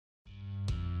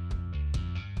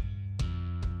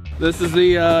This is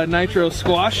the Nitro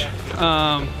Squash.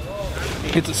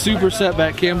 It's a super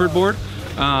setback cambered board,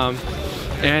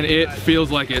 and it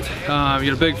feels like it. You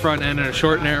get a big front end and a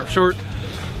short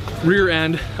rear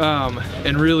end,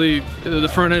 and really the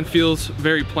front end feels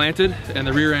very planted, and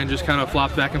the rear end just kind of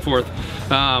flops back and forth.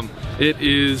 It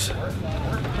is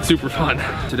super fun.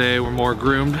 Today we're more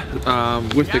groomed.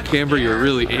 With the camber, you're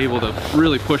really able to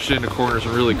really push it into corners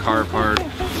and really carve hard.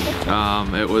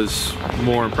 It was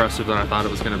more impressive than I thought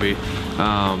it was going to be.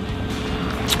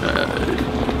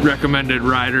 Recommended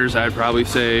riders, I'd probably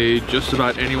say just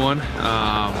about anyone.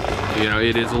 You know,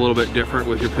 it is a little bit different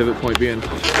with your pivot point being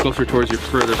closer towards your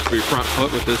front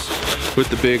foot with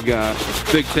the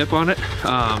big tip on it.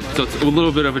 So it's a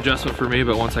little bit of adjustment for me,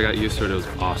 but once I got used to it, it was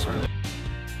awesome.